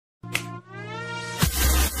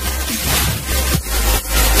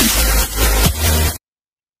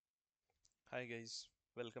Hi guys,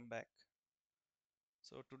 welcome back.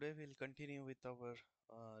 So today we'll continue with our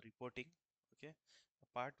reporting. Okay,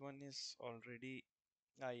 part one is already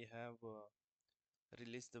I have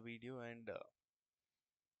released the video, and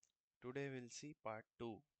today we'll see part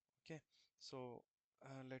two. Okay, so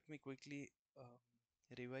let me quickly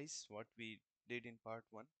revise what we did in part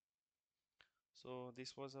one. So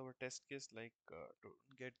this was our test case, like to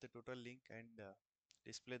get the total link and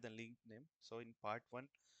display the link name. So in part one,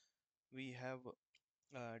 we have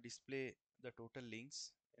display the total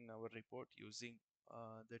links in our report using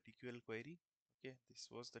the TQL query. Okay, this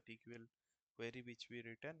was the TQL query which we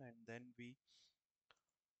written, and then we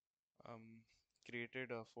um,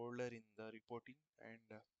 created a folder in the reporting,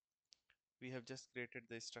 and we have just created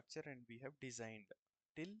the structure and we have designed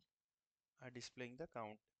till displaying the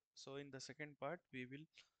count. So in the second part we will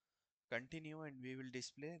continue and we will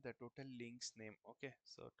display the total links name. Okay,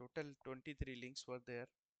 so total 23 links were there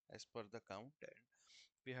as per the count, and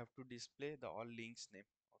we have to display the all links name.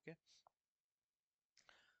 Okay,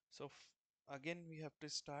 so again we have to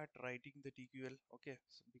start writing the TQL. Okay,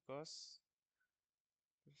 so because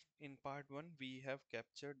in part 1 we have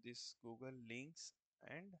captured this Google links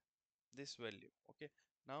and this value. Okay,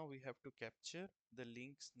 now we have to capture the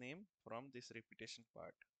links name from this repetition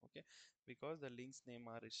part. Okay, because the links name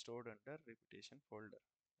are stored under repetition folder.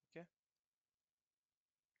 Okay,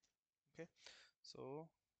 okay, so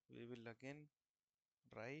we will again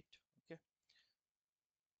write. Okay,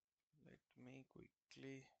 let me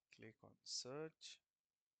quickly click on search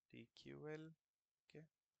TQL. Okay,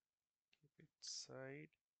 keep it side,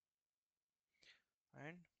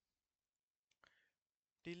 and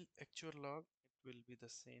till actual log it will be the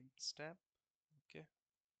same step. Okay,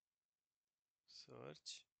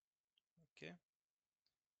 search. Okay,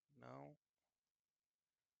 now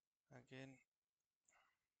again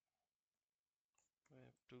we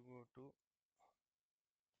have to go to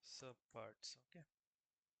subparts. Okay,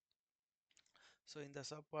 so in the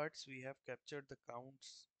subparts we have captured the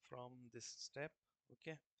counts from this step.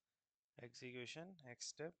 Okay, execution, x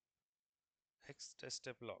step, x test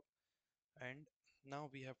step log, and now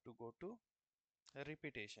we have to go to a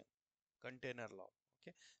repetition container log.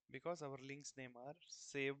 Okay, because our links name are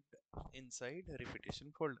saved inside a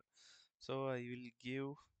repetition folder, so I will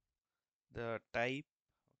give the type.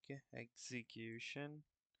 Okay, execution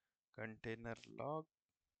container log,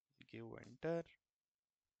 give enter.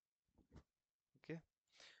 Okay,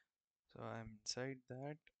 so I'm inside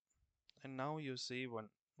that, and now you see one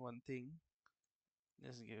thing.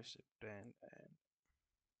 Just give shift and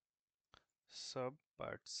sub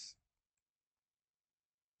parts.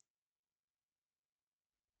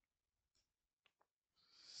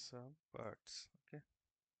 Sub parts. Okay,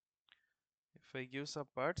 if I give sub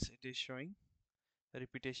parts, it is showing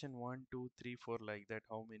repetition 1 2 3 4, like that,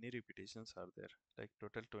 how many repetitions are there, like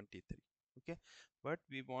total 23. Okay, but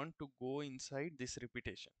we want to go inside this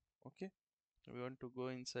repetition. Okay, we want to go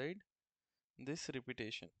inside this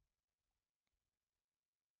repetition.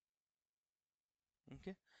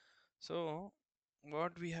 Okay, so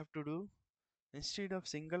what we have to do, instead of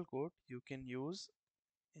single quote you can use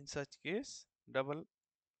in such case double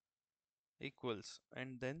equals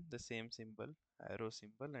and then the same symbol, arrow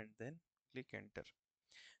symbol, and then click enter.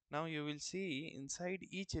 Now you will see inside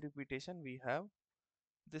each repetition we have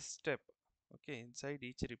this step. Okay, inside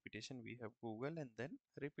each repetition we have Google and then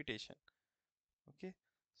repetition. Okay,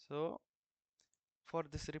 so for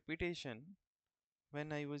this repetition,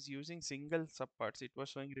 when I was using single subparts, it was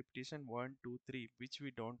showing repetition 1 2 3, which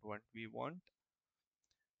we don't want. We want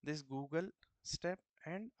this Google step,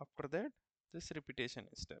 and after that this repetition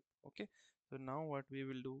step. Okay, so now what we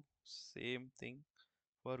will do, same thing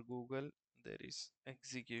for Google. There is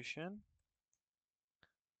execution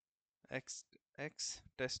x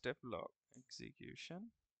test step log, execution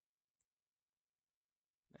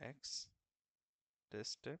x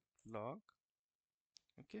test step log.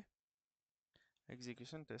 Okay,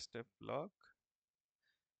 execution test step log.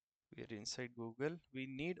 We are inside Google. We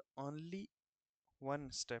need only one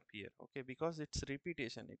step here. Okay, because it's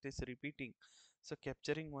repetition, it is repeating, so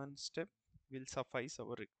capturing one step will suffice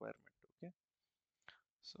our requirement. Okay,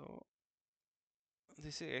 so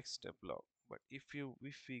this is x step log, but if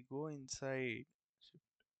we go inside, shift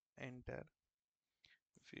enter,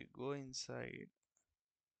 if we go inside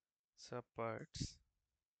subparts,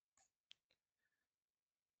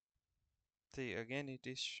 see again it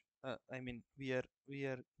is I mean we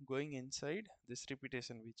are going inside this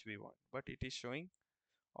repetition which we want, but it is showing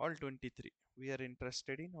all 23. We are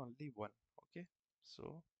interested in only one. Okay,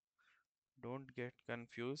 so don't get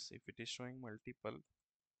confused if it is showing multiple.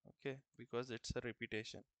 Okay, because it's a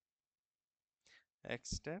repetition. X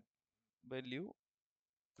step, value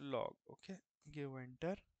log. Okay, give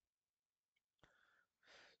enter.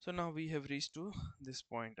 So now we have reached to this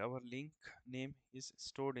point. Our link name is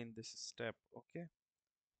stored in this step. Okay,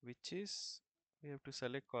 which is we have to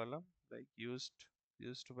select column like used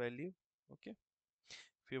value. Okay,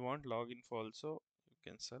 if you want login for also, you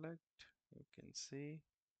can select, you can see,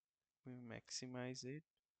 we maximize it.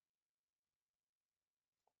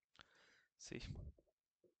 See,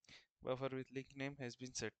 buffer with link name has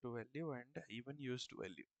been set to value and even used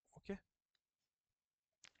value. Okay,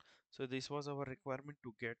 so this was our requirement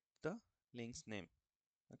to get the link's name.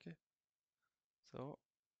 Okay, so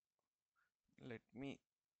let me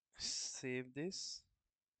save this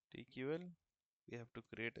TQL. We have to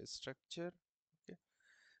create a structure. Okay,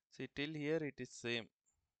 see, till here it is same.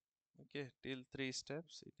 Okay, till 3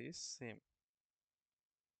 steps it is same.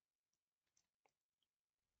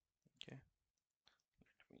 Okay,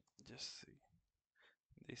 let me just see,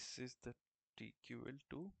 this is the TQL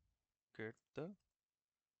to get the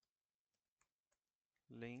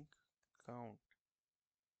link count,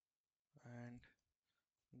 and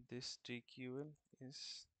this TQL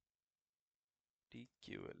is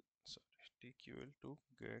TQL, sorry, TQL to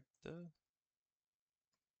get the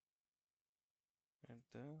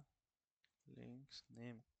link's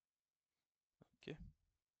name. Okay,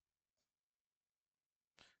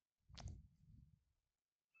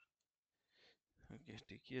 okay,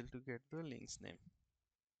 TQL to get the link's name.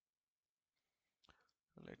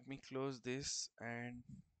 Let me close this and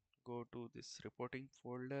go to this reporting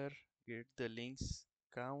folder, get the links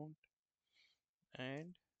count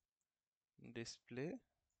and display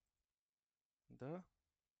the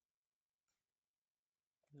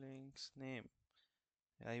link's name.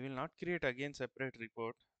 I will not create again separate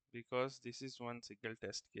report because this is one single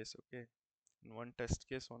test case. Okay, in one test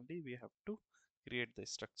case only we have to create the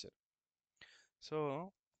structure.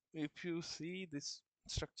 So if you see this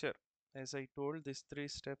structure, as I told, these 3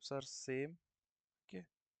 steps are same. Okay,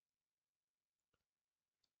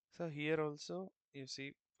 so here also you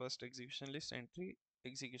see first execution list entry,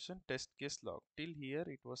 execution test case log. Till here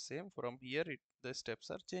it was same. From here the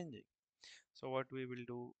steps are changing. So what we will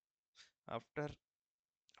do after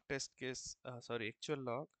test case, sorry, actual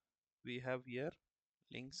log, we have here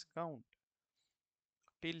links count.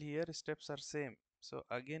 Till here steps are same. So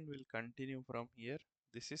again we'll continue from here.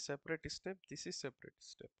 This is separate step. This is separate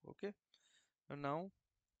step. Okay. So now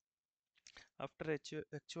after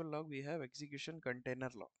actual log we have execution container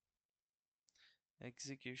log.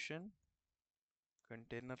 Execution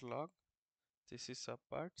container log. This is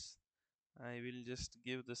subparts. I will just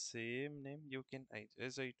give the same name. You can,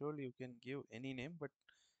 as I told, you can give any name, but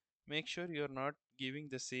make sure you're not giving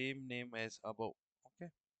the same name as above.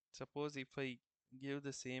 Okay. Suppose if I give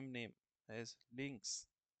the same name as links,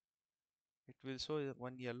 it will show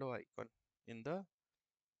one yellow icon in the,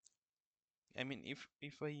 I mean,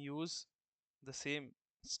 if I use the same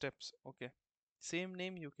steps. Okay, same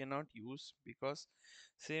name you cannot use because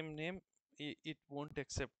same name it won't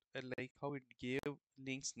accept, like how it gave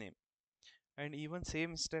links name, and even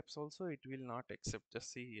same steps also it will not accept.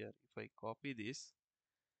 Just see here, if I copy this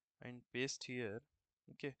and paste here,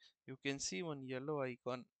 okay, you can see one yellow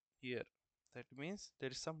icon here. That means there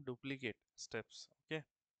is some duplicate steps. Okay,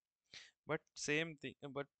 but same thing,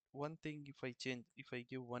 but one thing, if I change, if I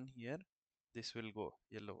give one here, this will go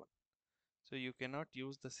yellow one. So you cannot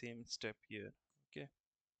use the same step here. Okay,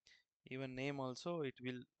 even name also it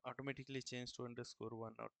will automatically change to underscore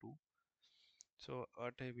 1 or 2. So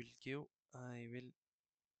what I will give, I will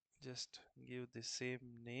just give the same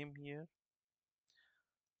name here.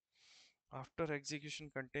 After execution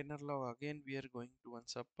container log, again we are going to one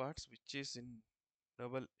subparts which is in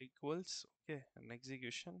double equals. Okay, and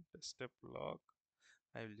execution step log,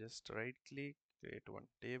 I will just right click, create one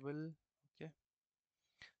table. Okay,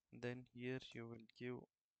 then here you will give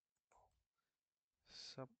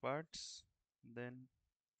subparts, then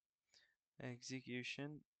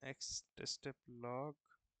execution x step log.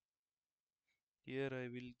 Here I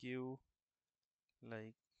will give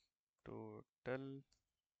like total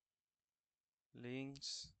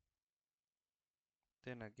links.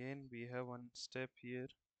 Then again we have one step here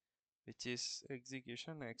which is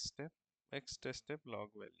execution x test step log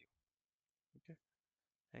value. Okay,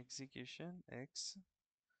 execution x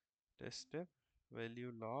test step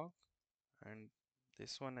value log, and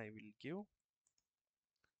this one I will give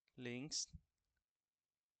links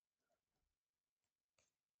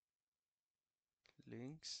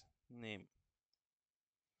links name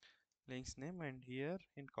links name, and here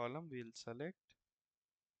in column we will select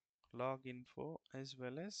log info as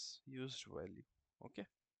well as used value. Okay,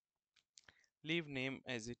 leave name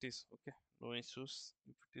as it is. Okay, no issues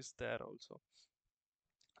if it is there also.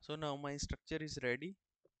 So now my structure is ready.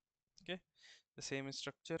 Okay, the same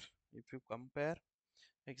structure. If you compare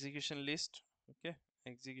execution list, okay,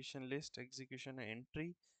 execution list, execution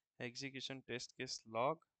entry, execution test case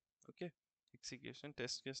log, okay, execution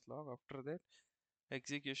test case log. After that,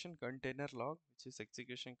 execution container log, which is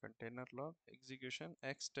execution container log, execution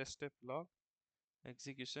x test step log,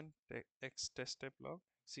 execution x test step log,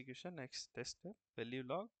 execution x test step value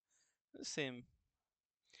log. The same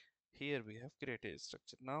here we have created a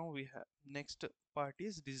structure. Now we have next part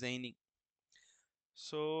is designing.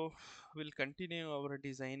 So we'll continue our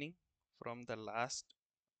designing from the last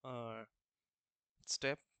uh,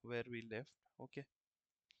 step where we left. Okay,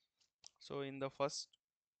 so in the first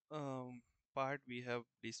part we have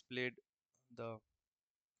displayed the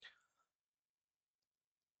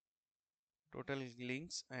total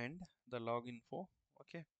links and the log info.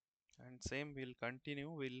 Okay, and same will continue.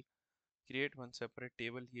 We'll create one separate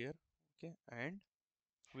table here. Okay, and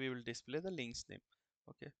we will display the links name.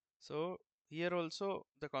 Okay, so here also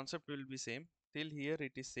the concept will be same. Till here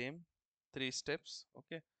it is same, 3 steps.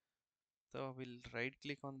 Okay, so we'll right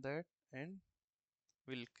click on that and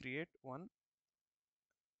we'll create one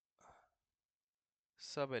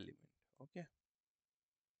sub element. Okay,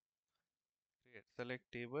 create select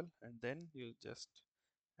table and then you just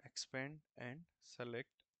expand and select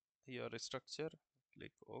your structure,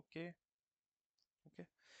 click OK. Okay,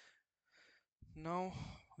 now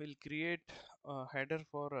we'll create a header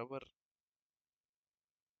for our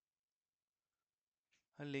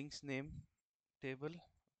links name table.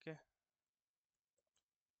 Okay,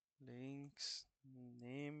 links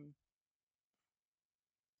name.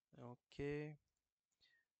 Okay,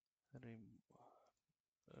 Rem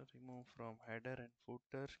remove from header and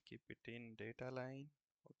footer, keep it in data line.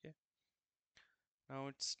 Okay, now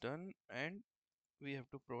it's done and we have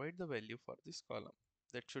to provide the value for this column.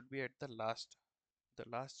 That should be at the last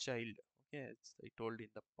child. Okay, as I told in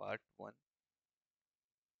the part 1.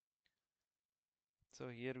 So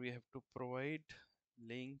here we have to provide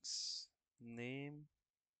links name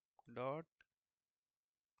dot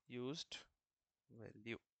used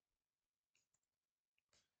value,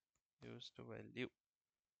 used value.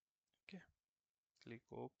 Okay, click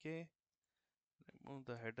OK, remove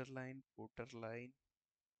the header line, footer line.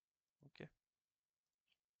 Okay,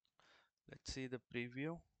 let's see the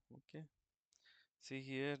preview. Okay, see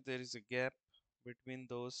here there is a gap between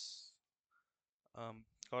those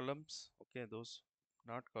columns. Okay, those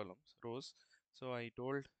not columns, rows. So I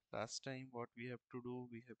told last time what we have to do,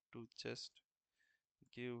 we have to just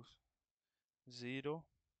give 0.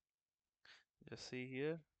 Just see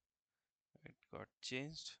here it got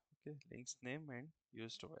changed. Okay, links name and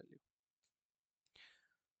used value.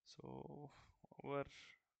 So our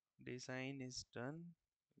design is done.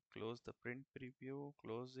 Close the print preview,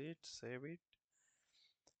 close it, save it,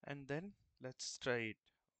 and then let's try it.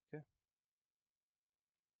 Okay,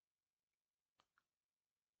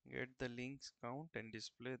 get the links count and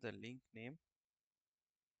display the link name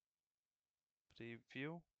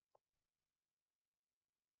preview.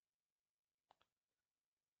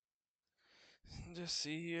 Just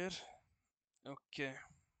see here. Okay,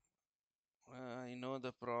 I know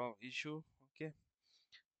the pro issue. Okay,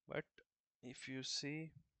 but if you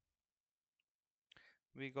see,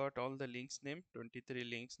 we got all the links name, 23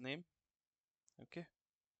 links name. Okay,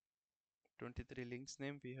 23 links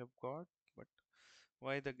name we have got, but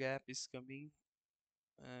why the gap is coming,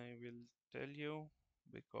 I will tell you.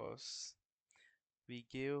 Because we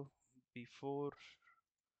gave before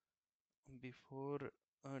before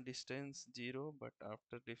distance 0, but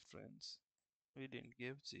after difference we didn't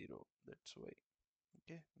give 0. That's why.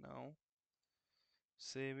 Okay, now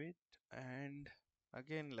save it and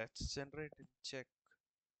again let's generate and check.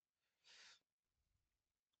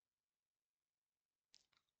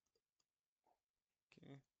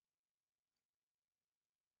 Okay,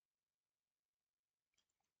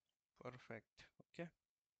 perfect. Okay,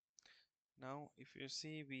 now if you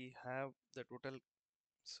see we have the total,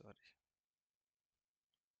 sorry,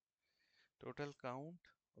 total count.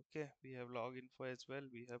 Okay, we have log info as well,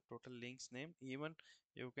 we have total links name, even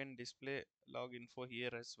you can display log info here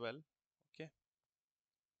as well. Okay,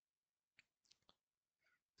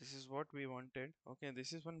 this is what we wanted. Okay,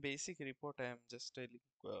 this is one basic report I am just telling,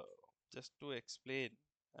 just to explain.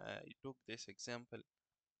 I took this example.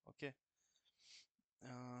 Okay,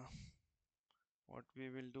 uh, what we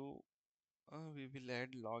will do, we will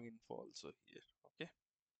add log info also here. Okay,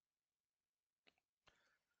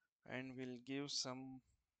 and we'll give some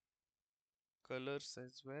colors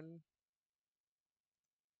as well.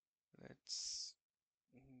 Let's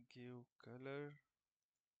give color,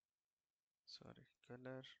 sorry,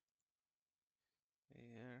 color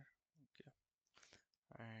here. Okay,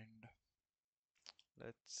 and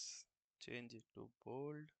let's change it to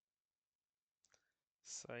bold.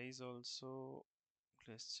 Size also,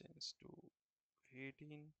 let's change to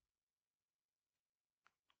 18.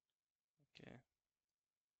 Okay,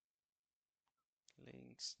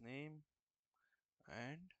 links name,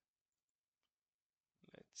 and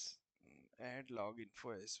let's add log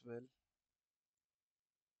info as well.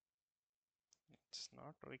 It's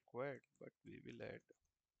not required, but we will add.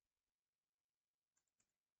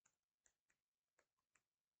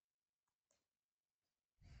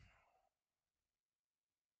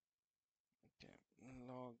 Okay,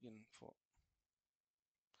 log info.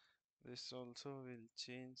 This also will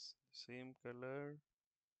change same color,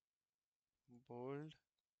 bold,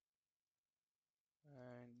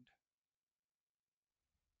 and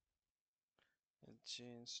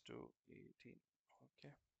change to 18.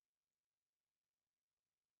 Okay,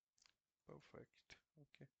 perfect.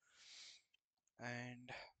 Okay,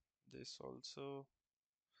 and this also,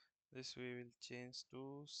 this we will change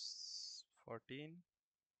to 14.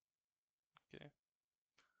 Okay,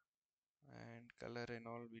 and color and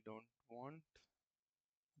all we don't want.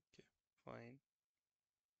 Okay, fine.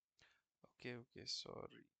 Okay,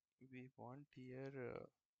 sorry, we want here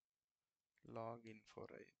log info,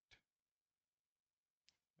 right?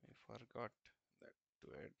 I forgot that to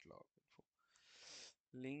add log info.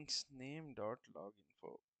 Links name dot log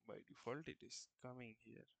info. By default it is coming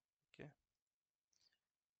here. Okay,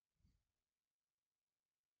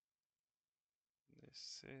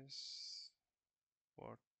 this is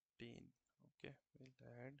 14. Okay, we'll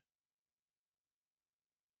add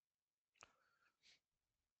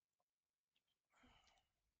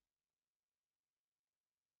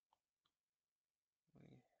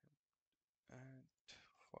and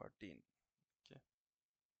 14. Okay,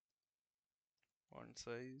 font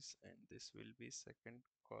size, and this will be second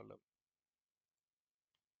column.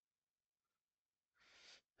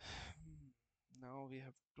 Now we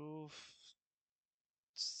have to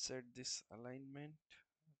set this alignment.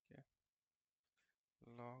 Okay,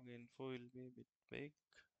 log info will be a bit big,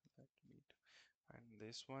 let me and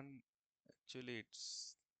this one actually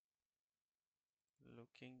it's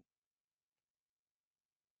looking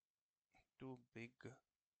too big.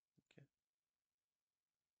 Okay,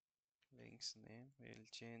 links name will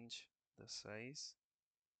change the size.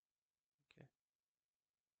 Okay,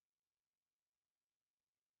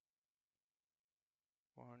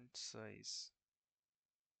 font size,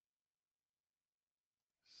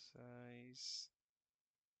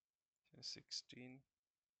 16.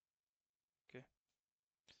 Okay,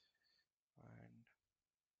 and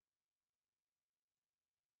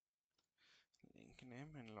link name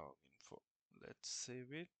and log info. Let's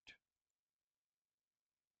save it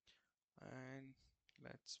and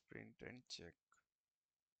let's print and check.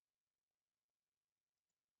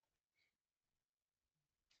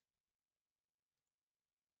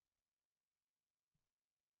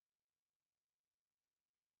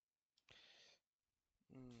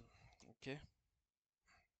 Okay,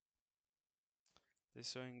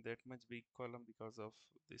 this showing that much big column because of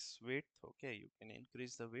this width. Okay, you can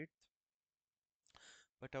increase the width,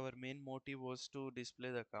 but our main motive was to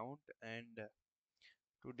display the count and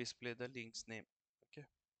to display the link's name. Okay,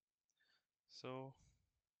 so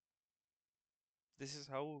this is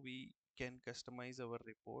how we can customize our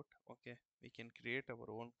report. Okay, we can create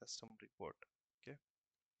our own custom report. Okay,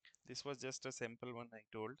 this was just a sample one I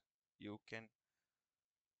told. You can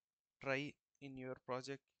try in your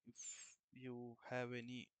project if you have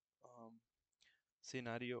any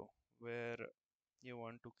scenario where you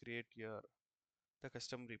want to create your the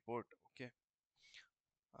custom report. Okay,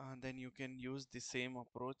 then you can use the same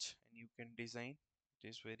approach and you can design. It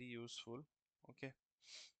is very useful. Okay,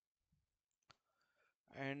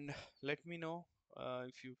 and let me know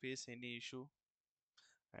if you face any issue.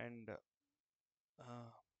 And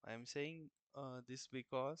I'm saying this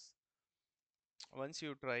because once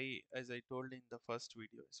you try, as I told in the first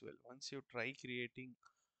video as well, once you try creating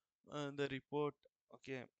the report,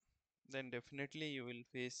 okay, then definitely you will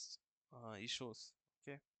face issues.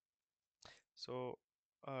 Okay, so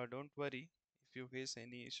don't worry if you face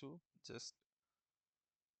any issue, just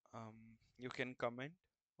you can comment.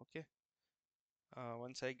 Okay,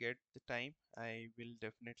 once I get the time I will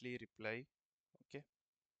definitely reply